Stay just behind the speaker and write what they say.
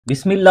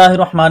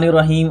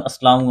बिस्मिल्लाहिर्रहमानिर्रहीम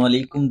अस्सलाम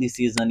वालेकुम। This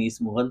is Anees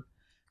Mughal.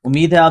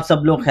 उम्मीद है आप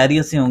सब लोग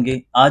खैरियत से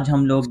होंगे। आज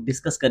हम लोग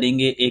डिस्कस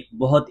करेंगे एक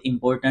बहुत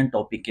इंपॉर्टेंट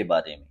टॉपिक के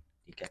बारे में।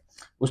 ठीक है,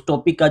 उस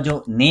टॉपिक का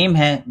जो नेम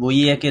है वो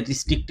ये है कि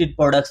रिस्ट्रिक्टेड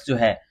प्रोडक्ट्स जो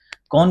है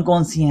कौन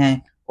कौन सी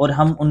हैं और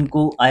हम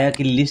उनको आया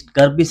कि लिस्ट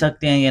कर भी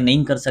सकते हैं या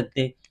नहीं कर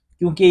सकते,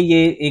 क्योंकि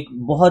ये एक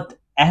बहुत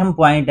अहम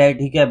पॉइंट है।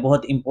 ठीक है,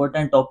 बहुत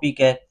इंपॉर्टेंट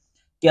टॉपिक है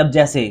कि अब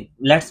जैसे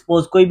लेट्स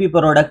सपोज कोई भी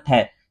प्रोडक्ट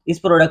है, इस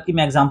प्रोडक्ट की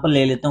मैं एग्जांपल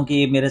ले लेता हूँ कि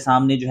ये मेरे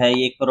सामने जो है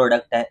ये एक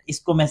प्रोडक्ट है,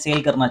 इसको मैं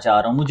सेल करना चाह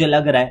रहा हूँ। मुझे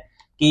लग रहा है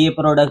कि ये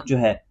प्रोडक्ट जो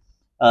है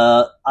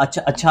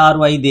अच्छा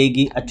आरओआई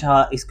देगी,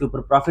 अच्छा इसके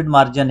ऊपर प्रॉफिट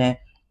मार्जिन है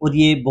और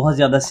ये बहुत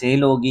ज़्यादा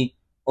सेल होगी,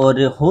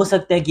 और हो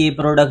सकता है कि ये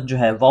प्रोडक्ट जो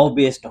है वाव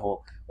बेस्ड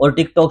हो और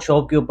टिकटॉक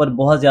शॉप के ऊपर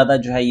बहुत ज़्यादा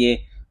जो है ये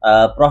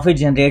प्रॉफिट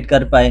जनरेट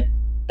कर पाए,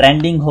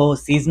 ट्रेंडिंग हो,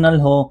 सीजनल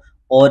हो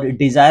और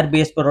डिज़ायर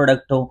बेस्ड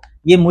प्रोडक्ट हो।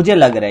 ये मुझे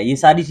लग रहा है, ये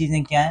सारी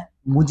चीज़ें क्या है,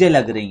 मुझे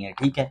लग रही हैं।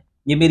 ठीक है,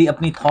 ये मेरी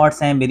अपनी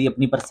थॉट्स हैं, मेरी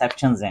अपनी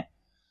परसेप्शंस हैं।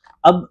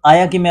 अब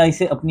आया कि मैं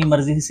इसे अपनी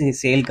मर्जी से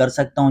सेल कर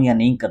सकता हूँ या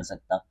नहीं कर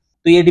सकता,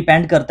 तो ये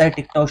डिपेंड करता है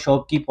टिकटॉक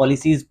शॉप की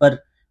पॉलिसीज पर,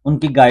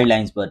 उनकी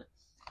गाइडलाइंस पर।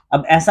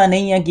 अब ऐसा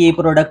नहीं है कि ये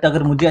प्रोडक्ट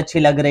अगर मुझे अच्छी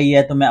लग रही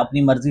है तो मैं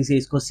अपनी मर्जी से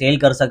इसको सेल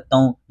कर सकता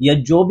हूँ, या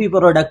जो भी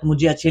प्रोडक्ट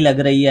मुझे अच्छी लग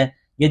रही है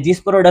या जिस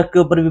प्रोडक्ट के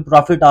ऊपर भी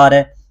प्रॉफिट आ रहा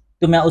है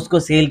तो मैं उसको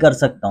सेल कर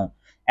सकता हूँ।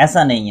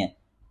 ऐसा नहीं है।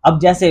 अब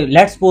जैसे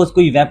लेट्स सपोज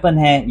कोई वेपन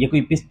है या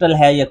कोई पिस्टल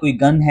है या कोई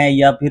गन है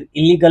या फिर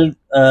इलीगल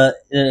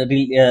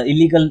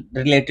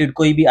रिलेटेड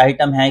कोई भी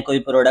आइटम है, कोई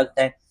प्रोडक्ट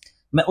है,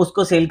 मैं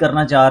उसको सेल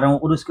करना चाह रहा हूँ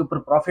और उसके ऊपर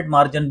प्रॉफिट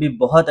मार्जिन भी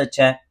बहुत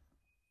अच्छा है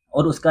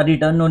और उसका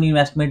रिटर्न ऑन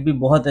इन्वेस्टमेंट भी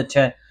बहुत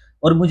अच्छा है,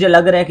 और मुझे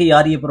लग रहा है कि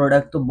यार ये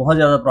प्रोडक्ट तो बहुत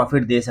ज़्यादा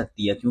प्रॉफिट दे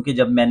सकती है, क्योंकि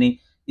जब मैंने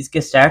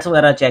इसके स्टैट्स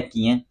वगैरह चेक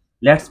किए हैं,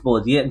 लेट्स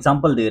सपोज ये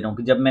एग्जांपल दे रहा हूँ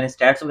कि जब मैंने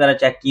स्टैट्स वगैरह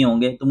चेक किए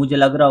होंगे तो मुझे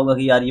लग रहा होगा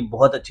कि यार ये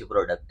बहुत अच्छी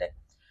प्रोडक्ट है।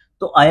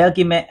 तो आया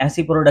कि मैं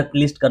ऐसी प्रोडक्ट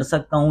लिस्ट कर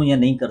सकता हूँ या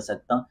नहीं कर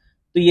सकता,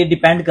 तो ये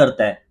डिपेंड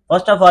करता है।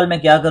 फर्स्ट ऑफ ऑल मैं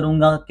क्या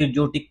करूंगा कि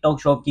जो टिकटॉक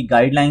शॉप की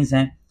गाइडलाइंस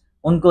हैं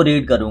उनको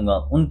रीड करूंगा,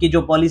 उनकी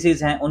जो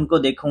पॉलिसीज हैं उनको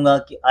देखूंगा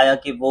कि आया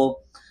कि वो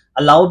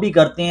अलाउ भी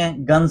करते हैं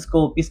गन्स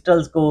को,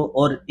 पिस्टल्स को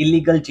और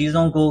इलीगल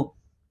चीज़ों को,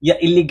 या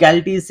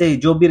इलीगैलिटी से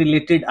जो भी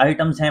रिलेटेड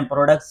आइटम्स हैं,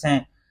 प्रोडक्ट्स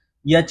हैं,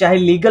 या चाहे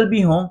लीगल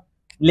भी हों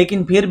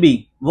लेकिन फिर भी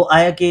वो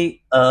आया कि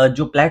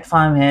जो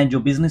प्लेटफॉर्म है, जो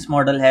बिजनेस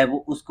मॉडल है,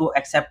 वो उसको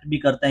एक्सेप्ट भी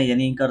करता है या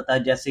नहीं करता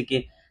है। जैसे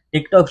कि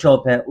टिकटॉक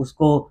शॉप है,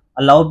 उसको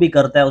अलाउ भी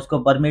करता है, उसको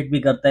परमिट भी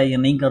करता है या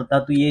नहीं करता,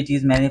 तो ये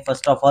चीज़ मैंने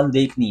फर्स्ट ऑफ ऑल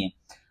देखनी है।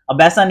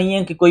 अब ऐसा नहीं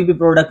है कि कोई भी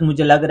प्रोडक्ट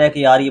मुझे लग रहा है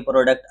कि यार ये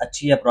प्रोडक्ट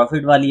अच्छी है,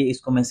 प्रॉफिट वाली है,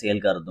 इसको मैं सेल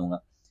कर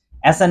दूंगा,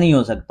 ऐसा नहीं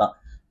हो सकता।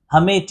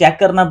 हमें चेक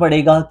करना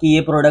पड़ेगा कि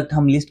ये प्रोडक्ट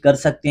हम लिस्ट कर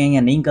सकते हैं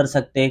या नहीं कर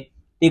सकते।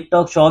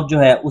 टिकटॉक शॉप जो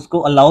है उसको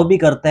अलाउ भी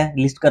करता है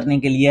लिस्ट करने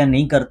के लिए या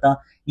नहीं करता,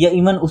 या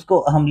इवन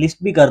उसको हम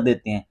लिस्ट भी कर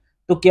देते हैं,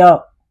 तो क्या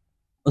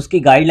उसकी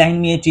गाइडलाइन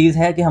में ये चीज़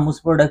है कि हम उस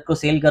प्रोडक्ट को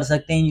सेल कर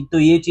सकते हैं। तो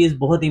ये चीज़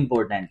बहुत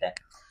इंपॉर्टेंट है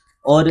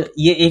और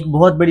ये एक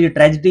बहुत बड़ी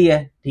ट्रेजेडी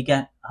है, ठीक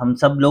है, हम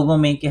सब लोगों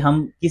में, कि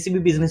हम किसी भी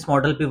बिजनेस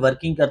मॉडल पे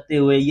वर्किंग करते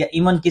हुए या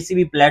इवन किसी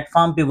भी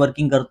प्लेटफॉर्म पे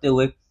वर्किंग करते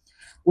हुए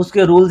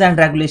उसके रूल्स एंड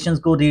रेगुलेशंस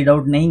को रीड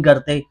आउट नहीं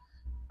करते।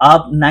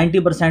 आप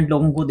 90%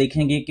 लोगों को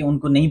देखेंगे कि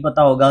उनको नहीं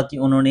पता होगा कि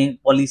उन्होंने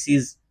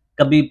पॉलिसीज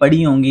कभी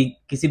पढ़ी होंगी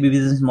किसी भी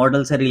बिजनेस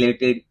मॉडल से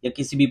रिलेटेड या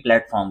किसी भी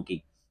प्लेटफॉर्म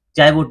की,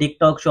 चाहे वो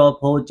टिकटॉक शॉप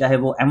हो, चाहे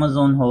वो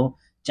अमेजोन हो,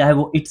 चाहे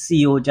वो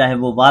इट्सी हो, चाहे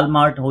वो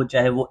वॉलमार्ट हो,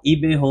 चाहे वो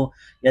ईबे हो,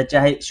 या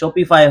चाहे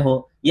शॉपिफाई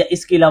हो, या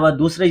इसके अलावा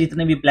दूसरे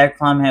जितने भी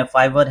प्लेटफॉर्म है,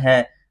 फाइवर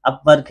है,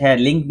 अपवर्क है,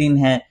 लिंक्डइन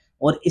है।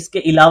 और इसके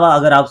अलावा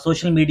अगर आप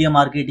सोशल मीडिया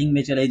मार्केटिंग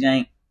में चले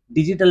जाएं,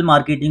 डिजिटल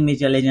मार्केटिंग में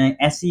चले जाएं,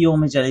 एसईओ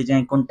में चले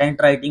जाएं,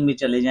 कंटेंट राइटिंग में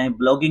चले जाएं,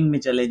 ब्लॉगिंग में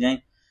चले जाएं,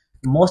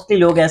 मोस्टली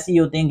लोग ऐसे ही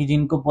होते हैं कि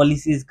जिनको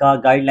पॉलिसीज का,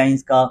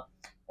 गाइडलाइंस का,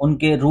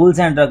 उनके रूल्स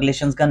एंड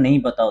रेगुलेशंस का नहीं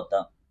पता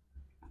होता।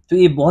 तो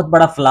ये बहुत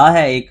बड़ा फ्लॉ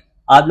है एक।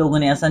 आप लोगों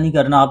ने ऐसा नहीं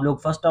करना। आप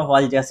लोग फर्स्ट ऑफ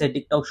ऑल, जैसे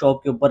टिकटॉक शॉप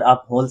के ऊपर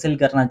आप होलसेल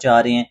करना चाह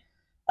रहे हैं,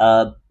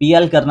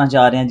 पीएल करना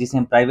चाह रहे हैं जिसे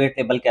हम प्राइवेट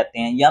लेबल कहते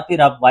हैं, या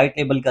फिर आप वाइट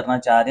लेबल करना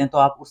चाह रहे हैं, तो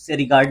आप उससे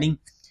रिगार्डिंग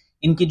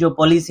इनकी जो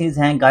पॉलिसीज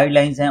हैं,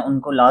 गाइडलाइंस हैं,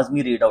 उनको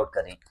लाजमी रीड आउट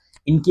करें।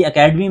 इनकी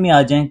अकेडमी में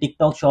आ जाएं।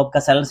 टिकटॉक शॉप का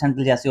सेलर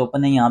सेंटर जैसे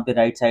ओपन है, यहाँ पे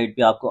राइट साइड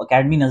पे आपको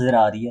अकेडमी नजर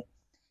आ रही है।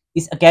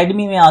 इस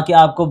अकेडमी में आके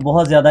आपको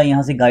बहुत ज्यादा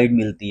यहाँ से गाइड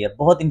मिलती है,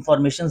 बहुत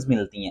इंफॉर्मेशन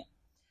मिलती हैं।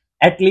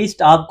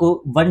 एटलीस्ट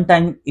आपको वन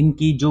टाइम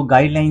इनकी जो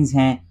गाइडलाइंस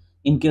हैं,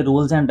 इनके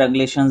रूल्स एंड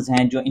रेगुलेशंस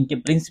हैं, जो इनके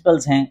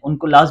प्रिंसिपल्स हैं,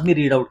 उनको लाजमी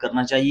रीड आउट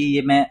करना चाहिए।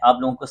 ये मैं आप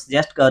लोगों को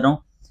सजेस्ट कर रहा हूँ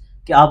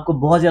कि आपको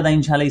बहुत ज़्यादा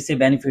इंशाल्लाह इससे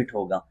बेनिफिट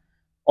होगा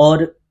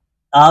और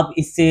आप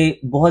इससे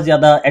बहुत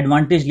ज़्यादा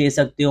एडवांटेज ले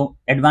सकते हो।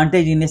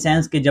 एडवांटेज इन द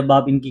सेंस कि जब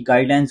आप इनकी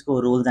गाइडलाइंस को,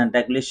 रूल्स एंड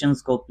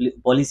रेगुलेशंस को,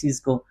 पॉलिसीज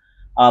को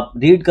आप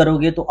रीड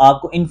करोगे तो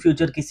आपको इन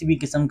फ्यूचर किसी भी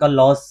किस्म का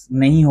लॉस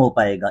नहीं हो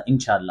पाएगा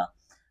इंशाल्लाह,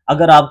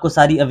 अगर आपको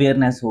सारी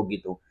अवेयरनेस होगी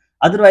तो।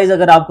 अदरवाइज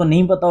अगर आपको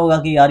नहीं पता होगा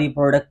कि यार ये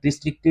प्रोडक्ट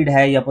रिस्ट्रिक्टेड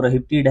है या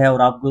प्रोहिबिटेड है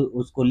और आपको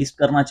उसको लिस्ट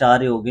करना चाह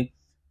रहे होगे,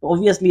 तो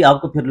ऑब्वियसली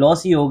आपको फिर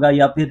लॉस ही होगा,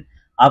 या फिर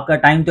आपका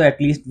टाइम तो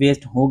एटलीस्ट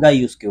वेस्ट होगा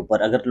ही उसके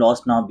ऊपर, अगर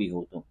लॉस ना भी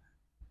हो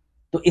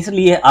तो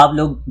इसलिए आप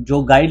लोग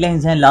जो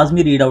गाइडलाइंस हैं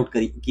लाजमी रीड आउट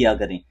किया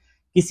करें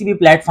किसी भी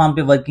प्लेटफॉर्म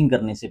पे वर्किंग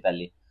करने से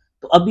पहले।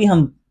 तो अभी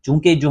हम,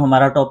 चूंकि जो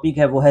हमारा टॉपिक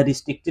है वो है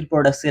रिस्ट्रिक्टेड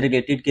प्रोडक्ट्स से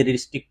रिलेटेड, के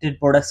रिस्ट्रिक्टेड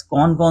प्रोडक्ट्स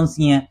कौन कौन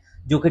सी हैं,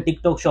 जो कि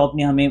टिकटॉक शॉप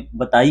ने हमें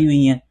बताई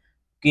हुई हैं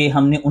कि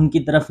हमने उनकी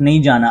तरफ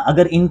नहीं जाना।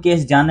 अगर इन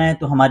केस जाना है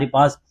तो हमारे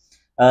पास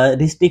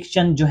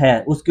रिस्ट्रिक्शन जो है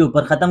उसके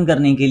ऊपर ख़त्म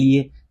करने के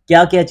लिए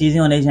क्या क्या चीज़ें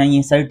होने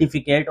चाहिए,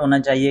 सर्टिफिकेट होना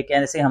चाहिए,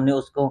 कैसे हमने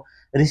उसको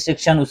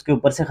रिस्ट्रिक्शन उसके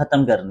ऊपर से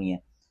ख़त्म करनी है।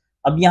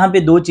 अब यहाँ पे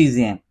दो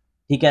चीज़ें हैं,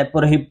 ठीक है,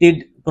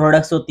 प्रोहिबिटेड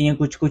प्रोडक्ट्स होती हैं,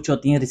 कुछ कुछ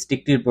होती हैं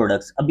रिस्ट्रिक्टेड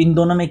प्रोडक्ट्स। अब इन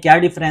दोनों में क्या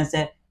डिफरेंस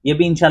है ये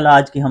भी इंशाल्लाह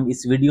आज के हम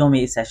इस वीडियो में,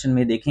 इस सेशन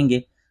में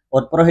देखेंगे।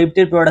 और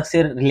प्रोहिबिटेड प्रोडक्ट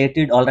से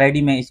रिलेटेड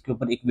ऑलरेडी मैं इसके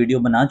ऊपर एक वीडियो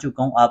बना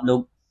चुका हूँ, आप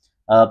लोग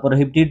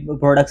प्रोहिबिटेड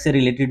प्रोडक्ट से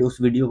रिलेटेड उस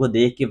वीडियो को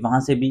देख के वहाँ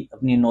से भी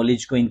अपनी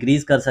नॉलेज को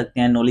इंक्रीज कर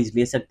सकते हैं, नॉलेज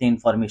ले सकते हैं,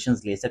 इंफॉर्मेशन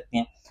ले सकते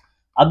हैं।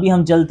 अभी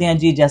हम चलते हैं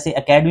जी, जैसे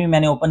एकेडमी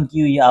मैंने ओपन की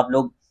हुई है, आप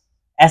लोग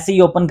ऐसे ही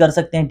ओपन कर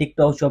सकते हैं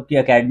टिकटॉक शॉप की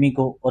एकेडमी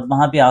को, और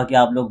वहाँ पे आके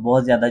आप लोग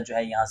बहुत ज़्यादा जो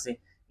है यहाँ से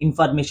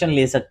इंफॉर्मेशन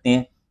ले सकते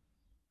हैं।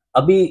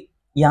 अभी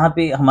यहाँ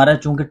पे हमारा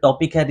चूंकि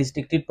टॉपिक है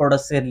रिस्ट्रिक्टेड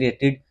प्रोडक्ट से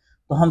रिलेटेड,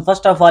 तो हम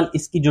फर्स्ट ऑफ ऑल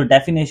इसकी जो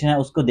डेफिनेशन है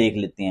उसको देख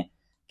लेते हैं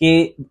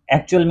कि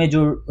एक्चुअल में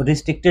जो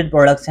रिस्ट्रिक्टेड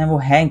प्रोडक्ट्स हैं वो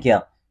हैं क्या।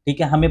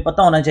 ठीक है, हमें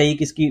पता होना चाहिए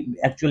कि इसकी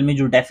एक्चुअल में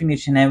जो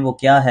डेफिनेशन है वो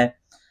क्या है।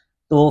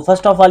 तो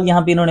फर्स्ट ऑफ ऑल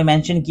यहाँ पे इन्होंने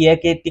मेंशन किया है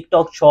कि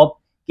TikTok shop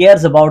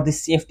cares about the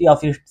safety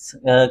of its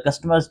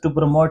customers to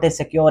promote a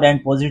secure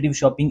and positive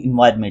shopping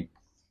environment.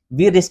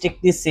 We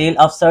restrict the sale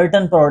of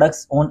certain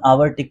products on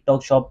our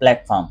TikTok shop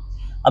platform.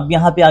 अब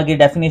यहाँ पे आगे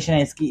डेफिनेशन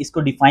है इसकी,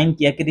 इसको डिफाइन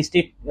किया कि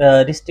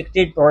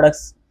restricted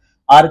products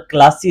are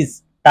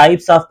classes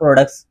types of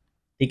products,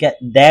 ठीक है,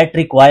 दैट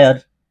रिक्वायर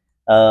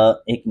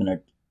एक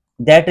minute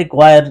that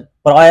require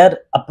prior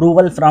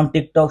approval from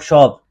TikTok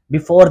shop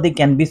before they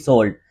can be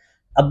sold.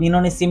 अब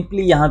इन्होंने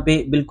सिंपली यहाँ पे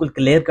बिल्कुल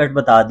क्लियर कट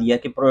बता दिया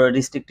कि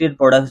रिस्ट्रिक्टेड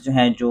प्रोडक्ट्स जो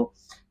हैं, जो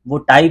वो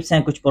टाइप्स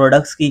हैं कुछ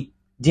प्रोडक्ट्स की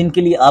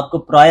जिनके लिए आपको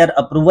प्रायर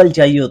अप्रूवल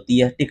चाहिए होती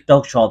है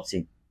टिकटॉक शॉप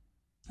से।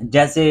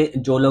 जैसे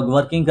जो लोग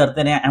वर्किंग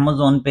करते रहे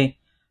अमेजोन पे,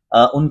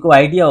 उनको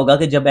आइडिया होगा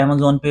कि जब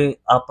अमेजोन पे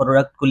आप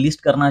प्रोडक्ट को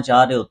लिस्ट करना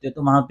चाह रहे होते हैं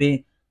तो वहाँ पे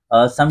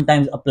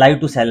समटाइम्स अप्लाई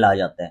टू सेल आ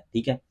जाता है,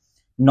 ठीक है,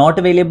 नॉट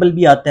अवेलेबल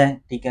भी आता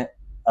है, ठीक है,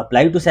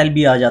 अप्लाई टू सेल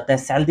भी आ जाता है,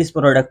 सेल दिस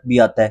प्रोडक्ट भी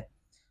आता है,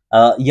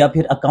 या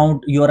फिर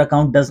account your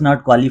account does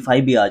not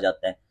qualify भी आ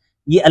जाता है।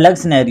 ये अलग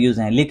सिनेरियोज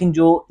हैं, लेकिन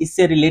जो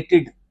इससे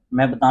रिलेटेड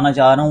मैं बताना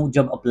चाह रहा हूँ,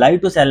 जब अप्लाई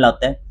टू सेल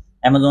आता है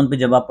अमेजोन पे,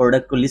 जब आप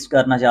प्रोडक्ट को लिस्ट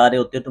करना चाह रहे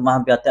होते हैं तो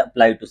वहां पे आता है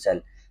apply to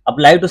cell.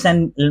 Apply to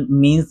cell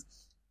means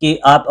कि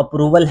आप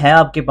अप्रूवल है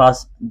आपके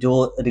पास,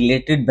 जो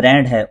रिलेटेड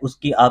ब्रांड है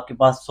उसकी आपके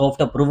पास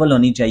सॉफ्ट अप्रूवल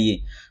होनी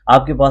चाहिए,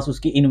 आपके पास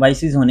उसकी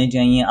इनवाइसेस होने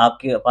चाहिए,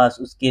 आपके पास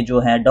उसके जो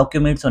है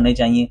डॉक्यूमेंट्स होने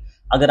चाहिए।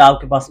 अगर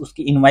आपके पास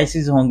उसकी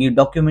इनवाइसेस होंगी,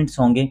 डॉक्यूमेंट्स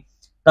होंगे,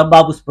 तब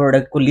आप उस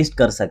प्रोडक्ट को लिस्ट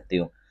कर सकते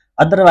हो।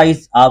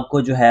 अदरवाइज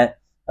आपको जो है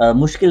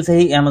मुश्किल से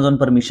ही अमेजोन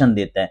परमिशन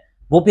देता है।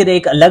 वो फिर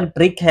एक अलग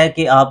ट्रिक है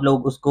कि आप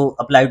लोग उसको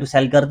अप्लाई टू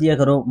सेल कर दिया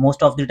करो।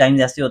 मोस्ट ऑफ द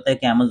टाइम्स ऐसे होता है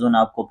कि अमेजोन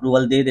आपको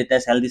अप्रूवल दे देता है,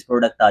 सेल दिस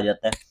प्रोडक्ट आ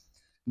जाता है।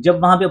 जब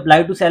वहां पे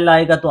अप्लाई टू सेल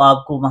आएगा तो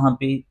आपको वहां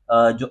पे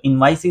जो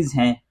इनवाइसेस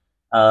हैं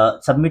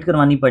सबमिट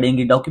करवानी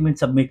पड़ेंगी, डॉक्यूमेंट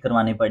सबमिट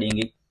करवाने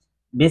पड़ेंगे।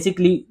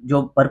 बेसिकली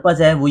जो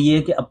पर्पज है वो ये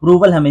है कि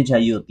अप्रूवल हमें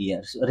चाहिए होती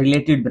है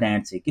रिलेटेड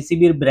ब्रांड से। किसी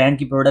भी ब्रांड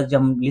की प्रोडक्ट जब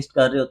हम लिस्ट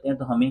कर रहे होते हैं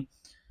तो हमें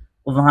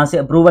वहां से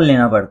अप्रूवल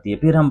लेना पड़ती है,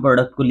 फिर हम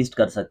प्रोडक्ट को लिस्ट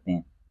कर सकते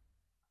हैं।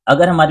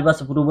 अगर हमारे पास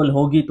अप्रूवल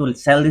होगी तो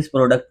सेल दिस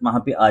प्रोडक्ट वहां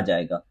पे आ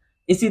जाएगा।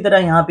 इसी तरह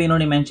यहाँ पे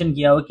इन्होंने मेंशन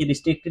किया हुआ कि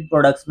रिस्ट्रिक्टेड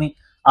प्रोडक्ट्स में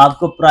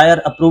आपको प्रायर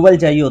अप्रूवल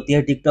चाहिए होती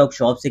है टिकटॉक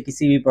शॉप से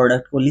किसी भी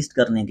प्रोडक्ट को लिस्ट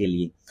करने के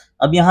लिए।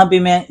 अब यहाँ पे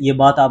मैं ये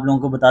बात आप लोगों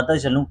को बताता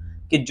चलूं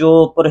कि जो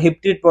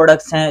प्रोहिबिटेड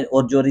प्रोडक्ट्स हैं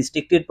और जो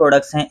रिस्ट्रिक्टेड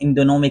प्रोडक्ट्स हैं, इन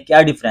दोनों में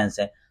क्या डिफरेंस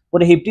है।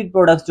 प्रोहिबिटेड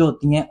प्रोडक्ट्स जो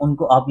होती हैं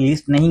उनको आप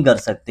लिस्ट नहीं कर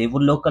सकते, वो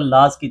लोकल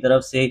लॉज की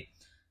तरफ से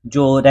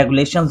जो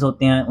रेगुलेशंस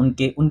होते हैं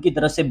उनकी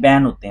तरफ से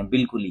बैन होते हैं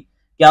बिल्कुल ही,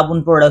 कि आप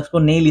उन प्रोडक्ट्स को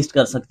नहीं लिस्ट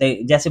कर सकते।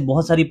 जैसे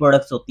बहुत सारी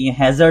प्रोडक्ट्स होती हैं,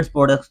 हैजर्ड्स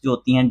प्रोडक्ट्स जो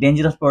होती हैं,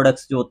 डेंजरस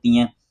प्रोडक्ट्स जो होती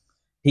हैं,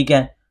 ठीक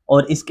है,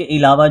 और इसके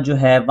अलावा जो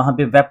है वहाँ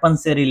पे वेपन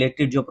से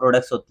रिलेटेड जो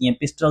प्रोडक्ट्स होती हैं,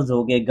 पिस्टल्स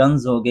हो गए,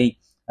 गन्स हो गई,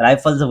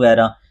 राइफल्स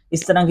वगैरह,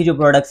 इस तरह की जो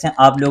प्रोडक्ट्स हैं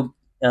आप लोग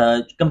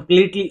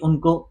कंप्लीटली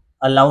उनको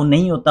अलाउ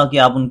नहीं होता कि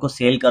आप उनको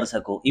सेल कर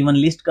सको, इवन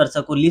लिस्ट कर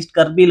सको। लिस्ट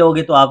कर भी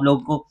लोगे तो आप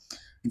लोग को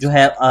जो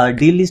है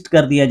डी लिस्ट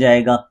कर दिया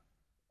जाएगा,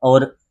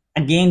 और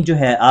अगेन जो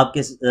है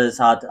आपके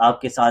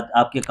साथ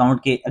आपके अकाउंट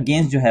के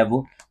अगेंस्ट जो है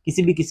वो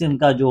किसी भी किस्म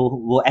का जो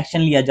वो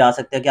एक्शन लिया जा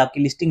सकता है कि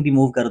आपकी लिस्टिंग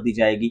रिमूव कर दी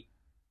जाएगी।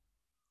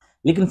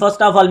 लेकिन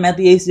फर्स्ट ऑफ ऑल मैं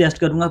तो यही सजेस्ट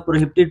करूंगा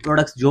प्रोहिबिटेड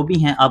प्रोडक्ट्स जो भी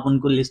हैं आप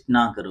उनको लिस्ट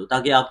ना करो,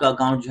 ताकि आपका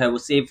अकाउंट जो है वो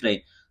सेफ रहे,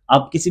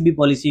 आप किसी भी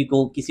पॉलिसी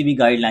को, किसी भी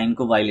गाइडलाइन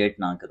को वायलेट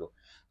ना करो।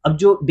 अब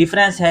जो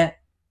डिफरेंस है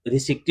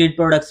रिस्ट्रिक्टेड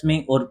प्रोडक्ट्स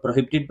में और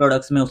प्रोहिबिटेड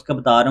प्रोडक्ट्स में उसका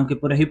बता रहा हूँ कि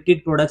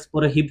प्रोहिबिटेड प्रोडक्ट्स,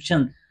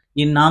 प्रोहिबिशन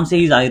ये नाम से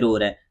ही जाहिर हो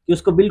रहा है कि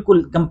उसको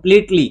बिल्कुल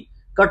कंप्लीटली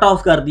कट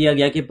ऑफ कर दिया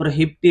गया कि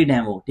प्रोहिबिटेड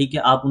है वो, ठीक है,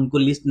 आप उनको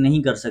लिस्ट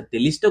नहीं कर सकते।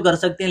 लिस्ट तो कर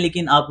सकते हैं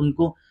लेकिन आप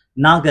उनको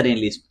ना करें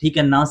लिस्ट, ठीक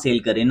है, ना सेल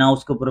करें, ना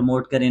उसको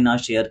प्रमोट करें, ना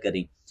शेयर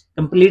करें,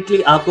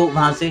 कंप्लीटली आपको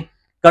वहां से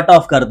कट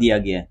ऑफ कर दिया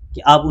गया है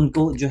कि आप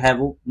उनको जो है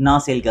वो ना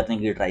सेल करने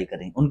की ट्राई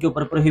करें, उनके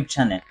ऊपर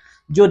प्रोहिबिशन है।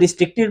 जो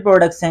रिस्ट्रिक्टेड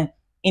प्रोडक्ट्स हैं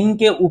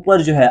इनके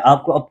ऊपर जो है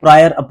आपको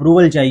प्रायर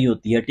अप्रूवल चाहिए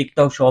होती है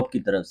टिकटॉक शॉप की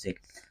तरफ से,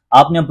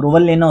 आपने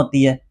अप्रूवल लेना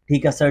होती है,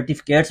 ठीक है,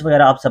 सर्टिफिकेट्स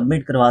वगैरह आप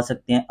सबमिट करवा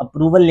सकते हैं।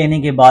 अप्रूवल लेने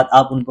के बाद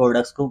आप उन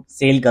प्रोडक्ट्स को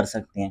सेल कर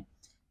सकते हैं।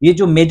 ये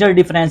जो मेजर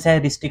डिफरेंस है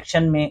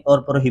रिस्ट्रिक्शन में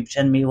और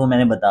प्रोहिबिशन में वो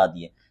मैंने बता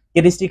दिया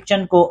कि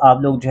रिस्ट्रिक्शन को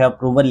आप लोग जो है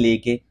अप्रूवल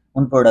लेके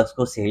उन प्रोडक्ट्स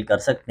को सेल कर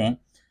सकते हैं,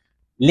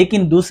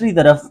 लेकिन दूसरी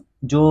तरफ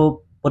जो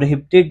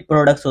प्रोहिबिटेड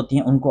प्रोडक्ट्स होती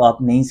हैं उनको आप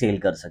नहीं सेल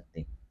कर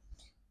सकते।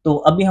 तो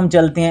अभी हम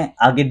चलते हैं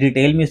आगे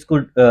डिटेल में इसको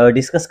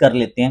डिस्कस कर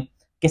लेते हैं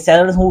कि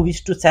sellers who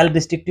wish to sell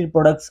restricted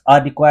products are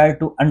required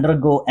to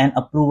undergo an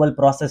approval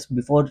process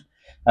before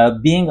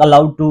being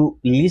allowed to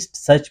list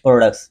such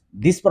products.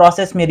 This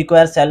process may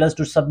require sellers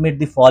to submit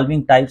the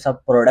following types of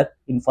product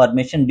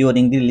information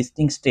during the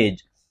listing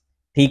stage.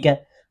 ठीक है,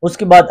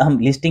 उसके बाद हम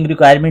listing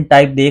requirement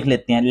type देख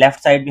लेते हैं। Left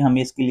side पे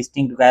हमें इसकी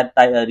लिस्टिंग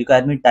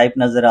रिक्वायरमेंट टाइप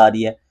नजर आ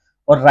रही है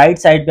और राइट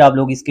साइड पे आप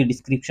लोग इसकी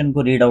डिस्क्रिप्शन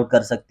को रीड आउट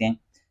कर सकते हैं।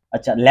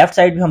 अच्छा, लेफ्ट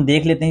साइड पे हम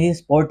देख लेते हैं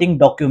स्पोर्टिंग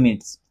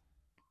डॉक्यूमेंट्स।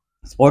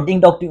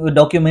 स्पोर्टिंग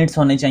डॉक्यूमेंट्स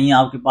होने चाहिए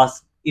आपके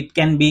पास। इट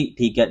कैन बी,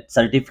 ठीक है,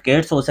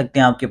 सर्टिफिकेट्स हो सकते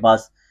हैं आपके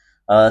पास,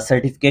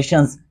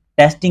 certifications,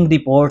 testing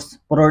reports,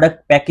 product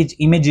package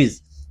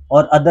images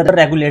और अदर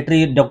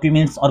रेगुलेटरी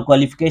डॉक्यूमेंट्स और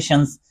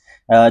qualifications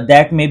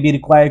that may be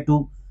required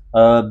to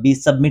be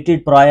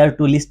submitted prior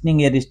to listing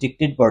a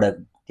restricted product.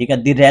 ठीक है,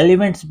 the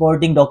relevant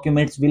supporting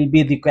documents will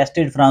be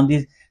requested from the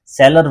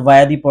seller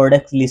via the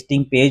product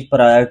listing page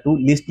prior to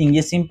listing.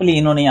 ये simply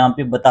इन्होंने यहाँ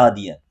पे बता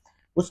दिया।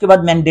 उसके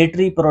बाद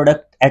mandatory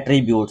product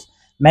attributes.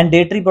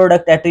 Mandatory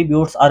product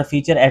attributes are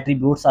feature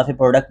attributes of a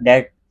product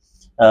that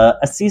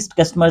assist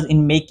customers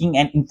in making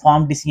an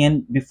informed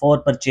decision before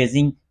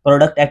purchasing.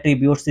 Product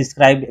attributes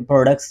describe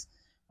products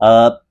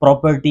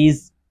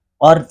properties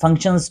or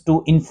functions to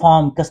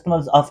inform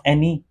customers of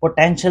any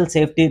potential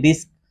safety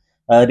risk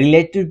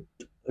related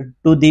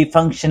to the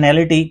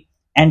functionality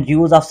and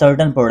use of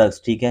certain products.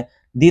 ठीक है,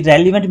 the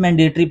relevant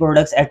mandatory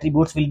products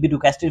attributes will be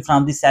requested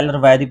from the seller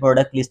via the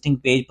product listing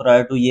page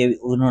prior to। ये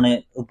उन्होंने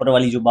ऊपर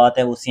वाली जो बात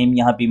है वो सेम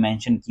यहाँ पे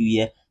मेंशन की हुई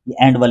है।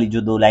 ये एंड वाली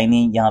जो दो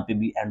लाइनें यहाँ पे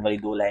भी एंड वाली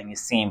दो लाइनें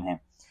सेम है।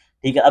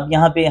 ठीक है, अब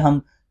यहाँ पे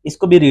हम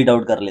इसको भी रीड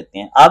आउट कर लेते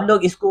हैं। आप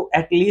लोग इसको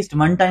at least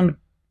one time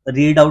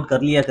read out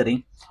कर लिया करें।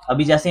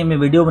 अभी जैसे मैं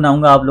वीडियो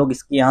बनाऊंगा आप लोग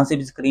इसके यहाँ से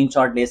भी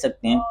स्क्रीनशॉट ले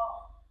सकते हैं,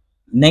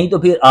 नहीं तो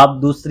फिर आप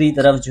दूसरी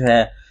तरफ जो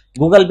है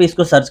गूगल पे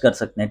इसको सर्च कर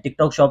सकते हैं,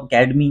 टिकटॉक शॉप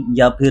अकेडमी,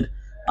 या फिर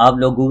आप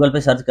लोग गूगल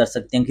पे सर्च कर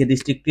सकते हैं कि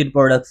रिस्ट्रिक्टेड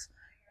प्रोडक्ट्स।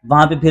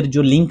 वहां पे फिर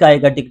जो लिंक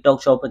आएगा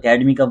टिकटॉक शॉप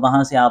अकेडमी का,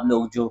 वहां से आप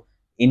लोग जो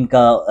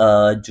इनका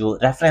जो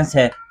रेफरेंस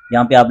है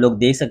यहाँ पे आप लोग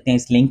देख सकते हैं,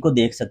 इस लिंक को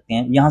देख सकते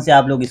हैं, यहाँ से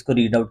आप लोग इसको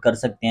रीड आउट कर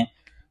सकते हैं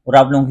और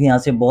आप लोगों को यहाँ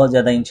से बहुत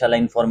ज्यादा इंशाल्लाह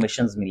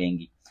इंफॉर्मेशन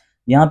मिलेंगी।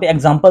 यहाँ पे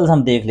एग्जांपल्स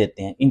हम देख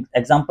लेते हैं,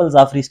 examples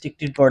of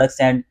restricted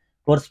products and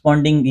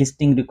corresponding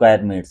listing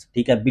requirements.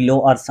 ठीक है, below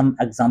are some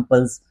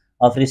examples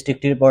of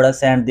restricted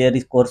products and there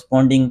is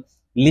corresponding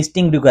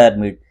listing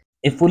requirement.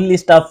 A full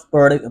list of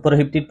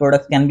prohibited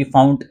products can be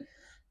found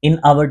in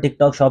our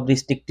TikTok shop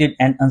restricted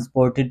and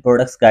unsupported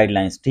products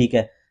guidelines. ठीक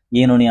है,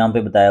 ये इन्होंने यहाँ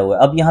पे बताया हुआ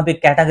है। अब यहाँ पे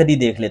कैटेगरी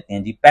देख लेते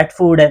हैं जी। पेट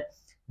फूड है,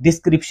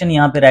 डिस्क्रिप्शन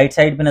यहाँ पे राइट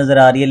साइड पे नजर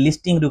आ रही है,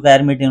 लिस्टिंग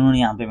रिक्वायरमेंट इन्होंने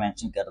यहाँ पे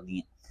मेंशन कर दी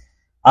है।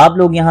 आप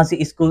लोग यहाँ से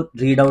इसको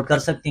रीड आउट कर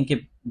सकते हैं कि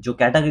जो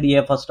कैटेगरी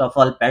है first of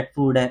all pet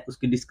food है,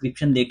 उसकी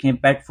डिस्क्रिप्शन देखें।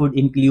 Pet food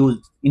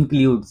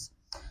includes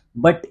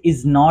but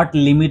is not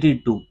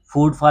limited to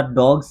food for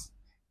dogs,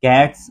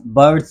 cats,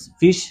 birds,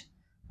 fish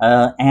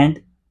and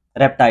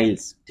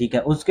reptiles. ठीक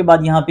है, उसके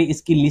बाद यहाँ पे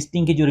इसकी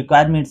लिस्टिंग की जो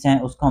रिक्वायरमेंट्स हैं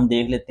उसको हम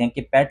देख लेते हैं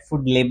कि pet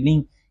food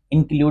labelling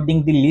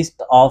including the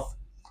list of,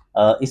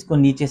 इसको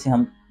नीचे से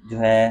हम जो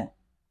है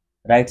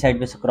राइट साइड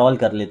पे स्क्रॉल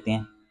कर लेते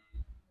हैं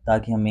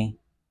ताकि हमें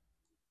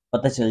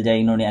पता चल जाए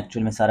इन्होंने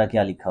एक्चुअल में सारा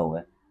क्या लिखा हुआ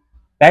है।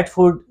 Pet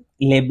food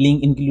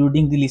labelling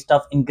including the list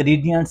of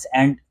ingredients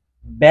and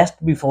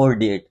best before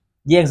date,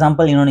 ये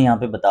एग्जांपल इन्होंने यहाँ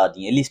पे बता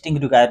दी है। लिस्टिंग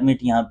रिक्वायरमेंट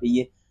यहाँ पे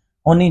ये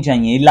होनी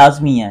चाहिए, ये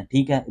लाजमी है।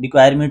 ठीक है,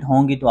 रिक्वायरमेंट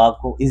होंगी तो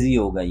आपको इजी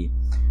होगा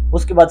ये।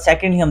 उसके बाद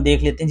सेकंड ही हम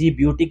देख लेते हैं जी,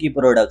 ब्यूटी की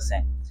प्रोडक्ट्स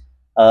हैं।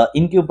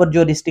 इनके ऊपर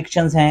जो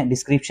रिस्ट्रिक्शंस हैं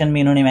डिस्क्रिप्शन में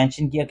इन्होंने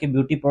मेंशन किया कि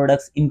beauty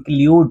products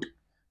include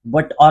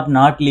but are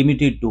not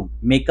limited to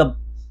make up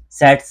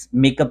sets,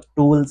 makeup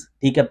tools,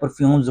 ठीक है,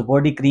 perfumes,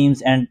 body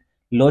creams and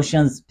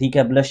lotions, ठीक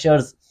है,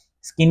 Blusher's,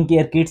 skin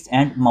care Kitts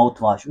and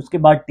mouth wash. उसके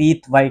बाद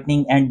टीथ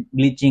वाइटनिंग एंड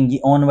ब्लीचिंग, ये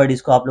ऑन वर्ड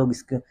इसको आप लोग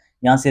इसको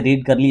यहाँ से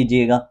रीड कर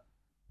लीजिएगा।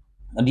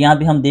 और यहाँ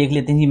पे हम देख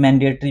लेते हैं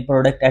mandatory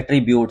product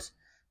attributes,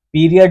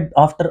 period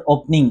after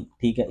opening.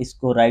 ठीक है,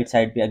 इसको राइट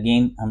साइड पे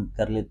अगेन हम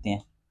कर लेते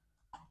हैं।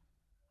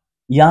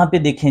 यहाँ पे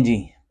देखें जी,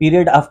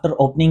 period after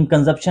opening,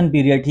 consumption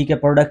period, ठीक है,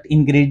 प्रोडक्ट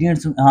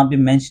इंग्रेडिएंट्स यहाँ पे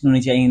मेंशन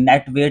होनी चाहिए,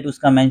 नेट वेट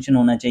उसका मेंशन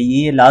होना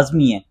चाहिए, ये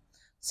लाजमी है।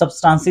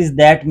 सब्सटेंसेस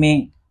दैट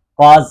में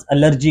कॉज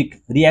एलर्जिक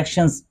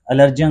रिएक्शंस,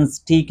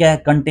 एलर्जेंस, ठीक है,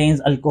 कंटेन्स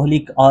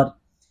अल्कोहलिक और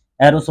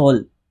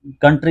एरोसोल,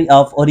 कंट्री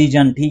ऑफ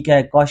ओरिजिन, ठीक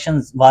है,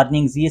 कॉशंस,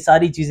 वार्निंग्स, ये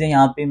सारी चीजें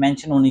यहाँ पे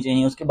मेंशन होनी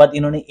चाहिए। उसके बाद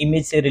इन्होंने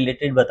इमेज से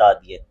रिलेटेड बता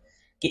दिए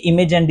कि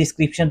image and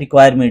description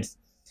requirements,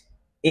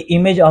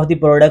 image of the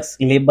products,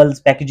 labels,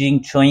 packaging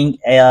showing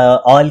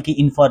all key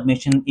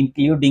information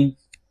including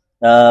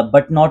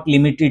but not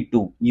limited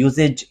to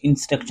usage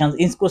instructions,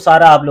 इसको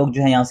सारा आप लोग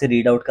जो है यहाँ से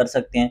रीड आउट कर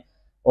सकते हैं।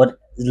 और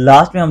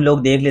लास्ट में हम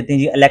लोग देख लेते हैं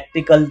जी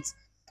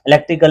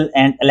इलेक्ट्रिकल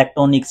एंड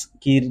इलेक्ट्रॉनिक्स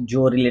की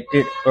जो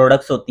रिलेटेड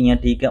प्रोडक्ट्स होती हैं,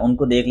 ठीक है,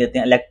 उनको देख लेते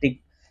हैं।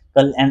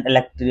 vehicle and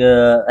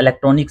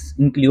electronics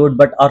include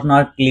but are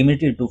not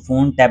limited to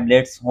phone,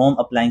 tablets, home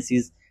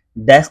appliances,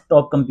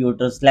 desktop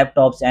computers,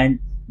 laptops and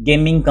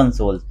gaming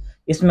consoles.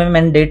 इसमें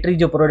मैंडेटरी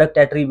जो प्रोडक्ट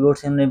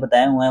एट्रीब्यूट्स इन्होंने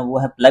बताए हुए हैं वो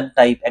है plug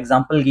type,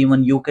 example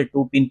given UK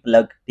 2 pin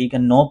plug, ठीक है,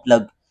 no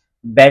plug,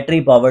 battery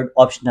powered,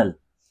 optional.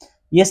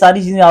 ये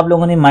सारी चीजें आप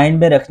लोगों ने माइंड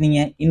में रखनी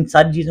है। इन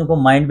सारी चीजों को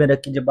माइंड में रख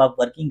के जब आप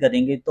वर्किंग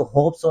करेंगे तो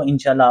होप सो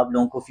इंशाल्लाह आप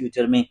लोगों को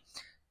फ्यूचर में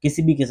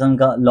किसी भी किस्म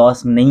का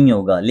लॉस नहीं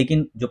होगा।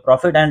 लेकिन जो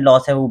प्रॉफिट एंड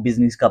लॉस है वो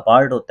बिजनेस का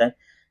पार्ट होता है।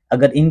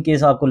 अगर इन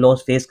केस आपको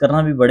लॉस फेस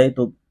करना भी पड़े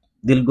तो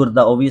दिल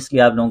गुर्दा ऑब्वियसली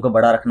आप लोगों को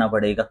बड़ा रखना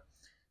पड़ेगा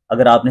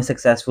अगर आपने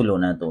सक्सेसफुल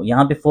होना है तो।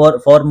 यहाँ पे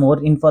for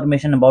more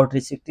information about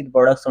restricted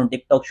products on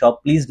TikTok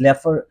shop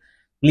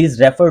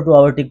please refer to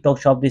our TikTok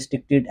shop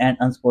restricted and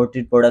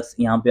unsupported products.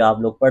 यहाँ पे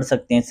आप लोग पढ़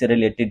सकते हैं इससे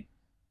रिलेटेड।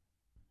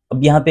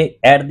 अब यहाँ पे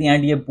एट द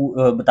एंड ये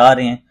बता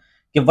रहे हैं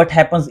कि what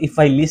happens if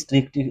I list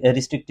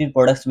restricted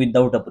products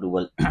without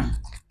approval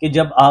कि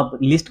जब आप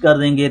लिस्ट कर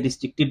देंगे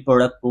रिस्ट्रिक्टेड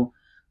प्रोडक्ट को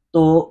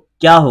तो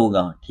क्या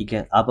होगा, ठीक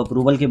है, आप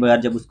अप्रूवल के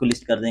बगैर जब उसको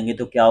लिस्ट कर देंगे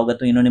तो क्या होगा।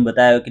 तो इन्होंने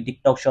बताया कि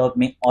टिकटॉक शॉप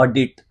में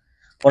audit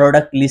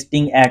product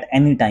listing at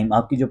any time,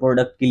 आपकी जो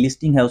प्रोडक्ट की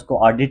लिस्टिंग है उसको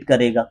ऑडिट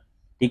करेगा,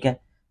 ठीक है,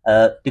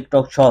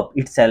 TikTok shop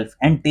itself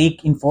and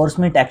take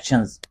enforcement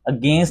actions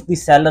against the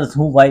sellers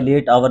who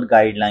violet our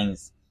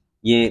guidelines.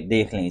 ये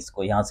देख लें,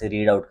 इसको यहाँ से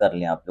रीड आउट कर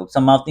लें आप लोग।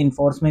 सम of the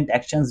enforcement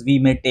actions we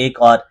may take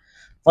और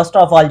फर्स्ट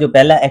ऑफ ऑल जो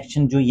पहला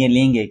एक्शन जो ये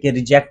लेंगे कि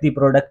रिजेक्ट द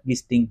प्रोडक्ट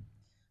लिस्टिंग,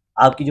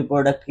 आपकी जो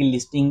प्रोडक्ट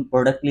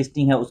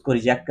लिस्टिंग है उसको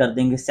रिजेक्ट कर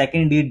देंगे।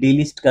 सेकेंडली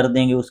डीलिस्ट कर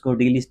देंगे उसको,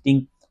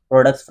 delisting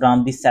products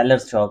from the seller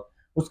shop.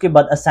 उसके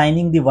बाद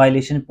assigning the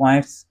violation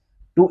points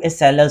to A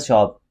seller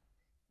shop,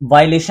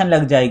 violation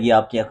लग जाएगी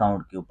आपके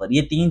अकाउंट के ऊपर।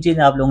 ये तीन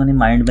चीजें आप लोगों ने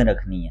माइंड में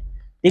रखनी है।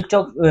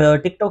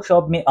 टिकटॉक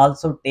शॉप में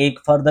also take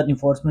further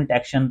enforcement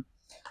action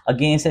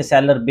against a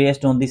seller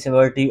based on the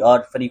severity or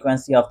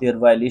frequency of their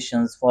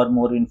violations. For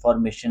more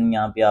information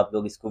यहाँ पे आप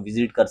लोग इसको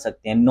विजिट कर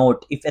सकते हैं।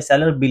 Note, if a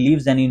seller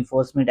believes an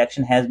enforcement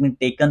action has been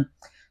taken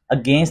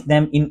against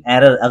them in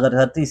error, अगर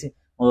गलती से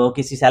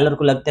किसी सेलर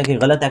को लगता है कि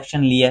गलत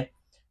एक्शन लिया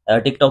है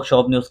टिकटॉक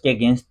शॉप ने उसके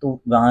अगेंस्ट,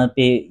 तो वहाँ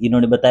पे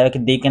इन्होंने बताया कि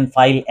they can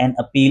file an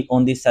appeal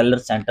on the seller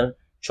centre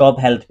shop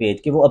health page,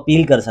 कि वो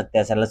अपील कर सकते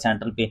हैं सेलर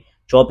सेंटर पे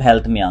शॉप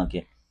हेल्थ में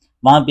आके,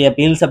 वहां पे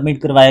अपील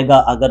सबमिट करवाएगा।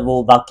 अगर वो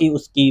वाकई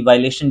उसकी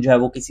वायलेशन जो है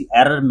वो किसी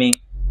एरर में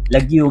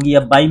लगी होगी या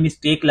बाई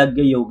मिस्टेक लग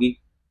गई होगी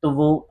तो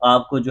वो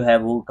आपको जो है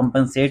वो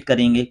कंपनसेट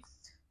करेंगे।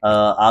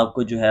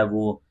 आपको जो है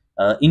वो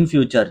इन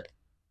फ्यूचर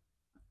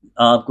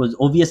आपको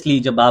ऑब्वियसली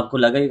जब आपको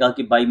लगेगा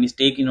कि बाई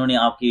मिस्टेक इन्होंने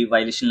आपकी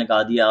वायलेशन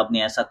लगा दिया,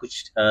 आपने ऐसा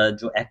कुछ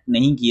जो एक्ट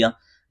नहीं किया,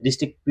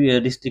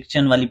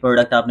 रिस्ट्रिक्शन वाली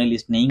प्रोडक्ट आपने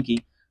लिस्ट नहीं की,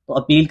 तो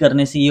अपील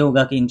करने से ये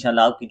होगा कि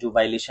इंशाल्लाह आपकी जो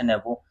वायलेशन है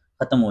वो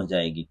खत्म हो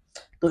जाएगी।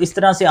 तो इस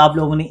तरह से आप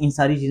लोगों ने इन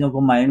सारी चीज़ों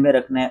को माइंड में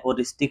रखना है और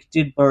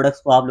रिस्ट्रिक्टेड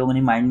प्रोडक्ट्स को आप लोगों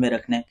ने माइंड में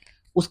रखना है।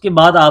 उसके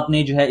बाद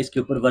आपने जो है इसके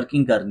ऊपर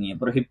वर्किंग करनी है।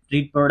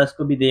 प्रोहिबिटेड प्रोडक्ट्स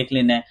को भी देख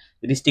लेना है,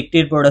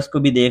 रिस्ट्रिक्टेड प्रोडक्ट्स को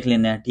भी देख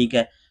लेना है, ठीक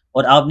है,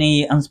 और आपने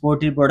ये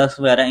अनसपोर्टेड प्रोडक्ट्स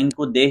वगैरह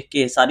इनको देख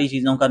के सारी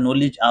चीज़ों का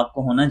नॉलेज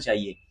आपको होना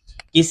चाहिए।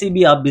 किसी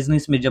भी आप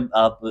बिजनेस में जब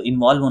आप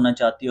इन्वॉल्व होना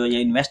चाहते हो या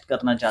इन्वेस्ट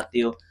करना चाहते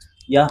हो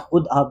या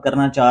खुद आप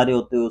करना चाह रहे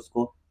होते हो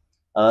उसको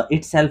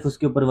इटसेल्फ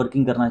उसके ऊपर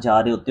वर्किंग करना चाह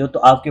रहे होते हो, तो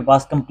आपके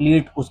पास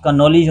कंप्लीट उसका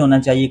नॉलेज होना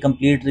चाहिए,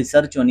 कंप्लीट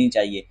रिसर्च होनी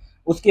चाहिए।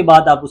 उसके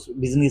बाद आप उस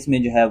बिजनेस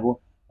में जो है वो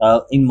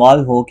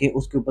इन्वॉल्व हो के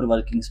उसके ऊपर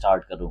वर्किंग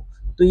स्टार्ट करो।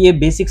 तो ये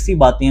बेसिक सी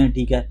बातें हैं,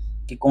 ठीक है,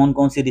 कि कौन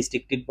कौन से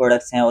रिस्ट्रिक्टेड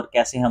प्रोडक्ट्स हैं और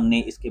कैसे हमने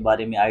इसके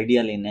बारे में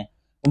आइडिया लेना है।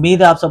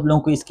 उम्मीद है आप सब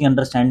लोगों को इसकी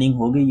अंडरस्टैंडिंग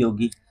हो गई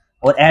होगी।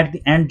 और एट द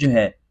एंड जो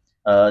है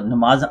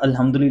नमाज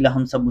अल्हम्दुलिल्लाह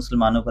हम सब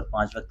मुसलमानों पर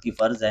 5 वक्त की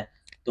फ़र्ज़ है,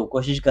 तो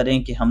कोशिश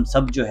करें कि हम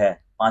सब जो है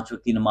 5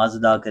 वक्त की नमाज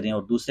अदा करें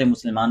और दूसरे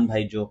मुसलमान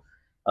भाई जो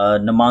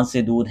नमाज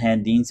से दूर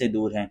हैं, दीन से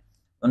दूर हैं,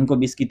 उनको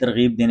भी इसकी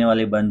तरगीब देने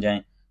वाले बन जाएं,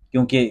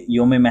 क्योंकि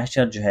योम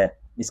महशर जो है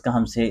इसका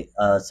हमसे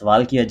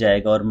सवाल किया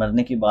जाएगा और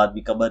मरने के बाद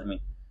भी कब्र में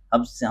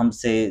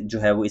हमसे जो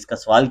है वो इसका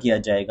सवाल किया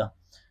जाएगा।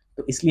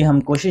 तो इसलिए हम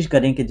कोशिश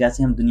करें कि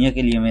जैसे हम दुनिया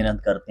के लिए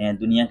मेहनत करते हैं,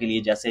 दुनिया के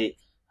लिए जैसे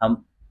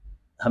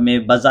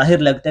हमें बज़ाहिर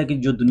लगता है कि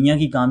जो दुनिया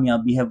की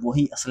कामयाबी है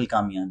वही असल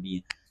कामयाबी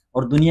है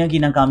और दुनिया की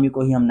नाकामी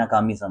को ही हम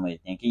नाकामी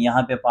समझते हैं, कि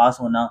यहाँ पे पास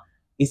होना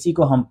इसी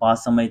को हम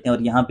पास समझते हैं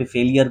और यहाँ पे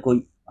फेलियर को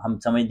हम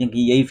समझते हैं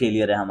कि यही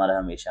फेलियर है हमारा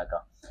हमेशा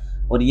का,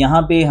 और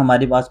यहाँ पे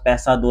हमारे पास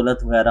पैसा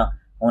दौलत वगैरह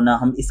होना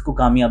हम इसको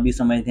कामयाबी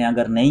समझते हैं,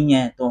 अगर नहीं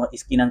है तो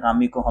इसकी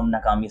नाकामी को हम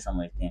नाकामी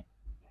समझते हैं।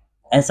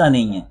 ऐसा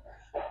नहीं है,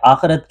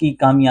 आखिरत की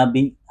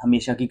कामयाबी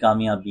हमेशा की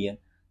कामयाबी है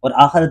और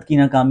आखिरत की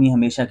नाकामी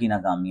हमेशा की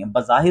नाकामी है।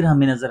 बज़ाहिर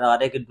हमें नज़र आ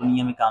रहा है कि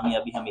दुनिया में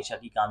कामयाबी हमेशा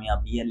की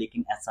कामयाबी है,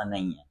 लेकिन ऐसा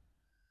नहीं है।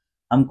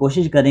 हम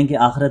कोशिश करें कि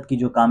आखिरत की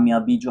जो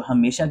कामयाबी जो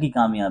हमेशा की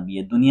कामयाबी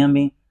है, दुनिया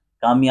में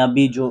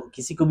कामयाबी जो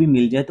किसी को भी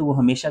मिल जाए तो वो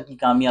हमेशा की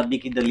कामयाबी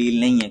की दलील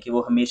नहीं है कि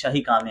वो हमेशा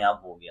ही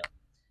कामयाब हो गया,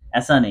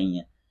 ऐसा नहीं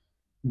है।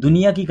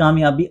 दुनिया की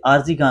कामयाबी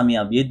आर्जी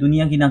कामयाबी है,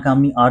 दुनिया की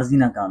नाकामी आर्जी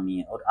नाकामी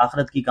है और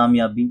आखिरत की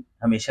कामयाबी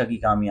हमेशा की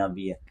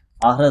कामयाबी है,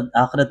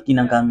 आखिरत की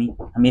नाकामी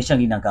हमेशा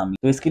की नाकामी।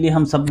 तो इसके लिए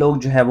हम सब लोग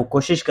जो है वो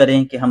कोशिश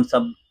करें कि हम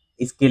सब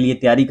इसके लिए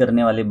तैयारी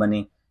करने वाले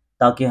बने,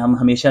 ताकि हम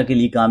हमेशा के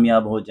लिए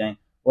कामयाब हो जाएं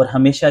और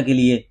हमेशा के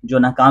लिए जो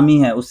नाकामी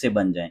है उससे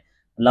बन जाएं।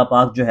 अल्लाह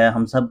पाक जो है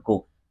हम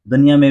सबको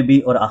दुनिया में भी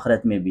और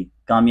आखिरत में भी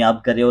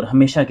कामयाब करे और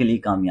हमेशा के लिए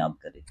कामयाब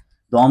करे।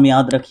 दुआ में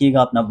याद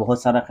रखिएगा, अपना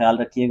बहुत सारा ख्याल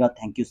रखिएगा।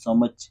 Thank you so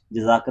much.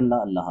 जज़ाकल्लाह।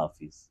 अल्लाह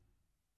हाफिज़।